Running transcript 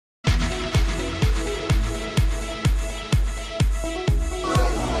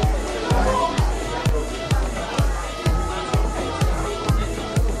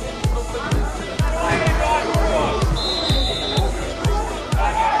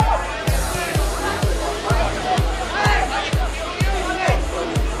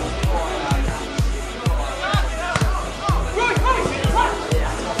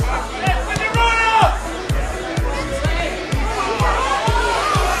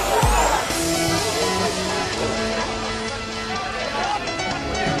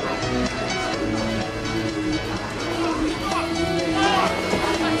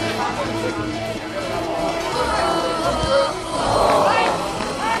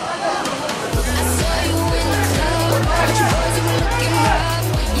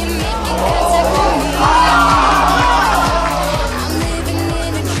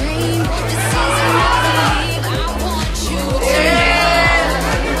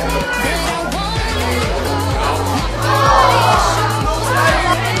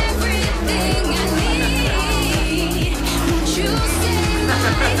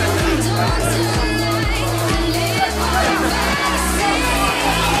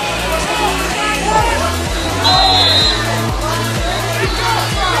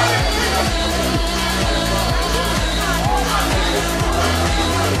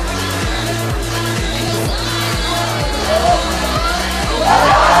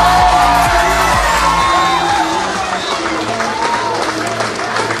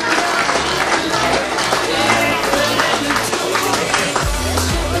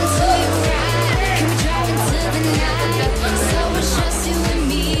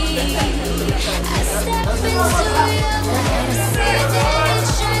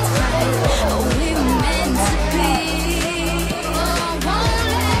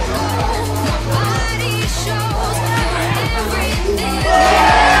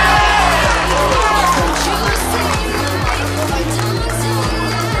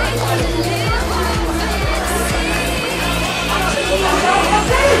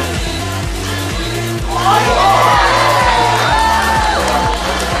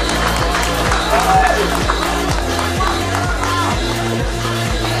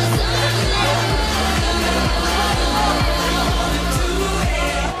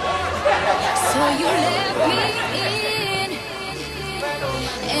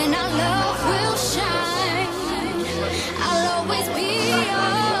and our love will shine. I'll always be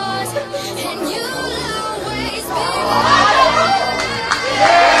yours, and you'll always be mine.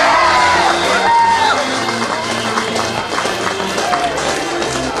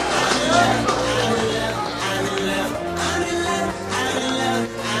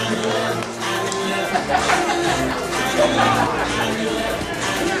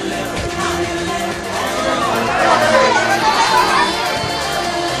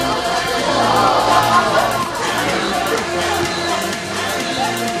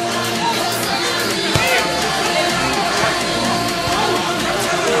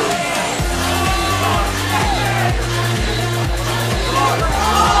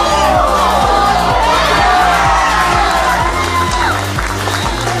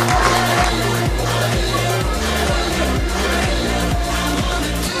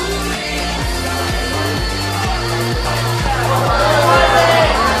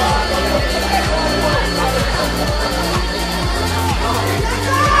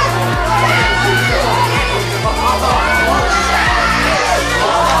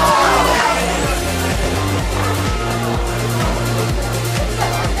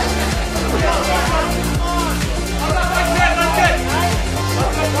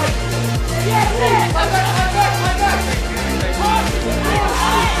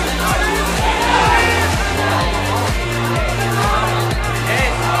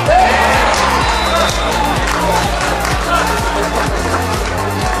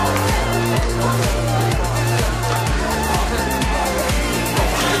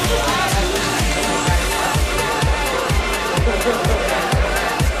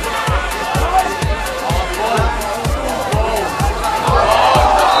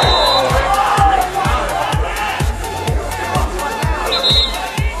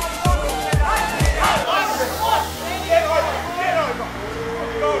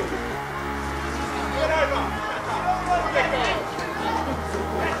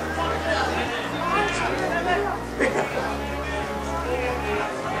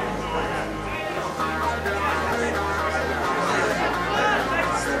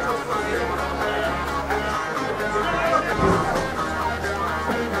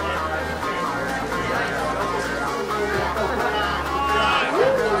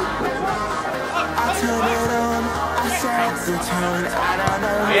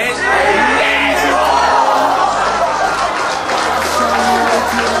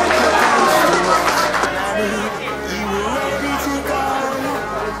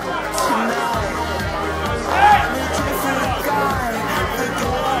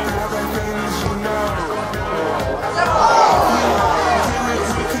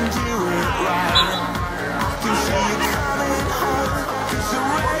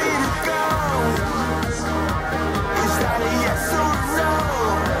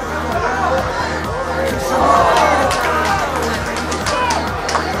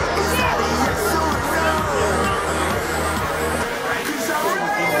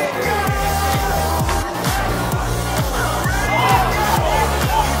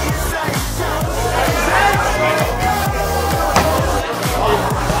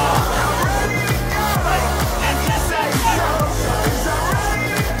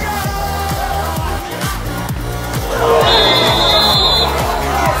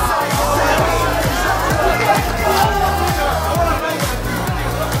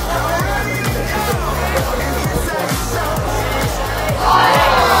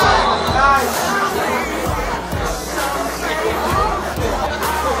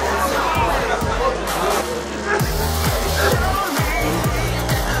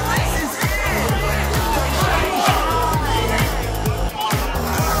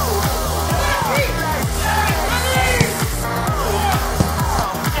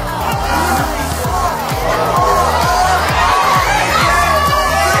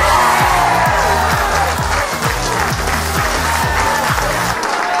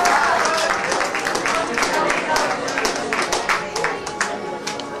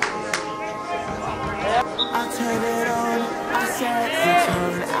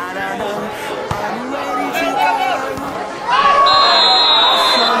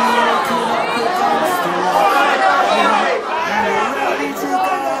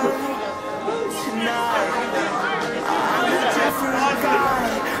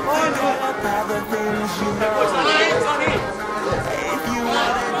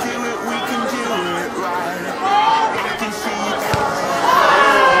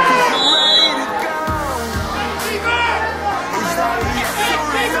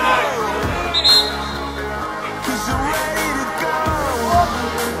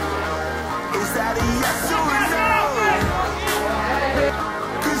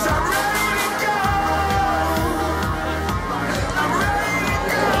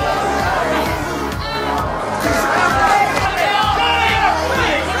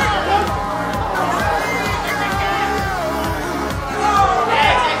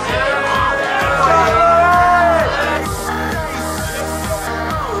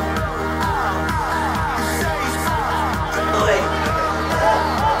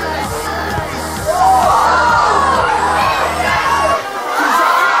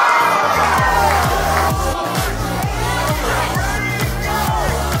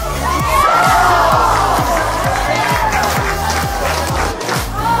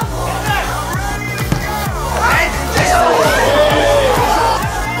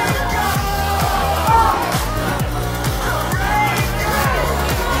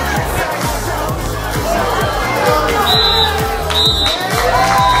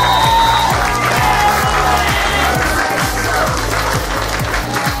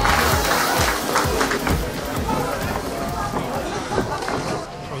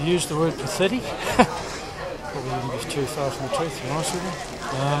 use the word pathetic. Probably wouldn't be too far from the truth, to be honest with you.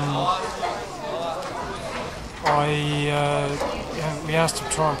 We asked them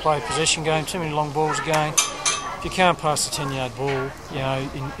to try and play a possession game. Too many long balls again. If you can't pass the 10-yard ball,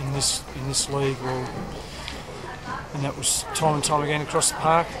 in this league, well, and that was time and time again across the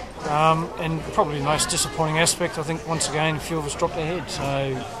park. And probably the most disappointing aspect, I think, once again, a few of us dropped our head.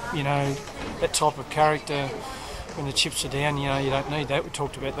 So, that type of character, when the chips are down, you don't need that. We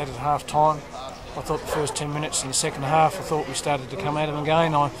talked about that at half time. I thought the first 10 minutes in the second half, I thought we started to come at them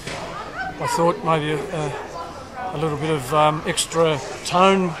again. I thought maybe a little bit of extra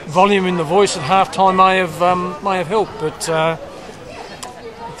tone, volume in the voice at half time may have helped, but at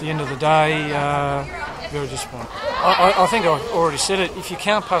the end of the day, very disappointing. I think I already said it. If you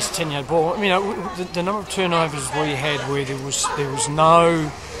can't pass a 10-yard ball, the number of turnovers we had where there was no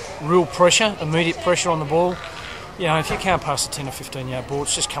real pressure, immediate pressure on the ball. If you can't pass a 10 or 15-yard ball,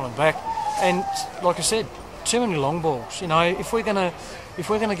 it's just coming back. And like I said, too many long balls. If we're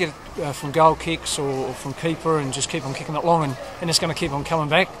gonna get it from goal kicks or from keeper and just keep on kicking it long and it's going to keep on coming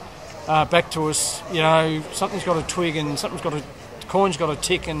back to us, something's got to twig and the coin's got to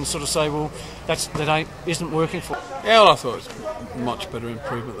tick and sort of say, well, that isn't working for. Yeah, well, I thought it was much better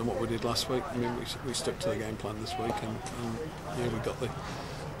improvement than what we did last week. We stuck to the game plan this week, and we got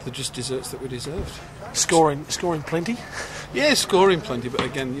the just desserts that we deserved. Scoring plenty. Yeah, scoring plenty, but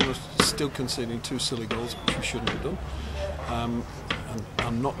again, still conceding 2 silly goals, which we shouldn't have done. And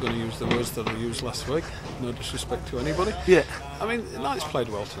I'm not going to use the words that I used last week. No disrespect to anybody. Yeah. Knights played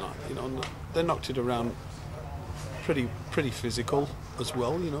well tonight. They knocked it around pretty physical as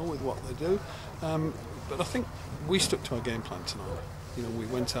well. With what they do. But I think we stuck to our game plan tonight. We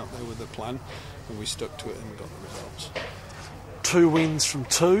went out there with a plan, and we stuck to it and got the results. 2 wins from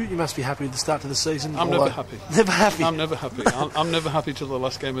 2. You must be happy with the start to the season. I'm never happy. Never happy. I'm never happy. I'm never happy till the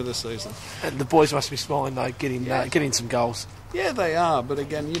last game of the season. And the boys must be smiling though, getting some goals. Yeah, they are. But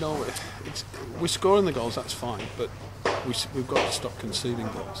again, we're scoring the goals. That's fine. But we've got to stop conceding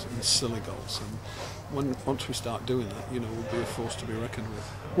goals and silly goals. And once we start doing that, we'll be a force to be reckoned with.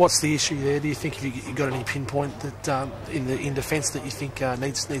 What's the issue there? Do you think you got any pinpoint that in defence that you think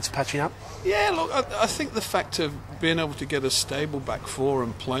needs patching up? Yeah, look, I think the fact of being able to get a stable back four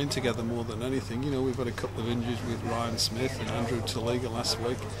and playing together more than anything. We've had a couple of injuries with Ryan Smith and Andrew Taliga last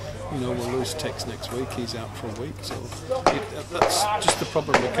week. We'll lose Tex next week. He's out for a week, so that's just the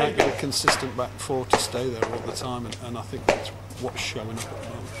problem. We can't get a consistent back four to stay there all the time, and I think that's what's showing up at the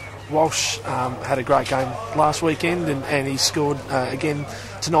moment. Walsh had a great game last weekend and he scored again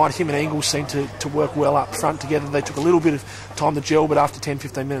tonight. Him and Ingles seemed to work well up front together. They took a little bit of time to gel, but after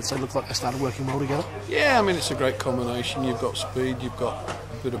 10-15 minutes they looked like they started working well together. Yeah, it's a great combination. You've got speed, you've got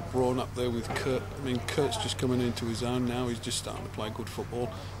a bit of brawn up there with Kurt. Kurt's just coming into his own now. He's just starting to play good football.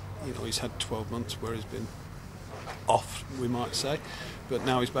 He's had 12 months where he's been off, we might say, but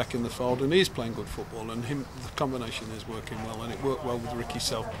now he's back in the fold and he's playing good football, and the combination is working well, and it worked well with Ricky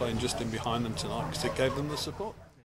Self playing just in behind them tonight because it gave them the support.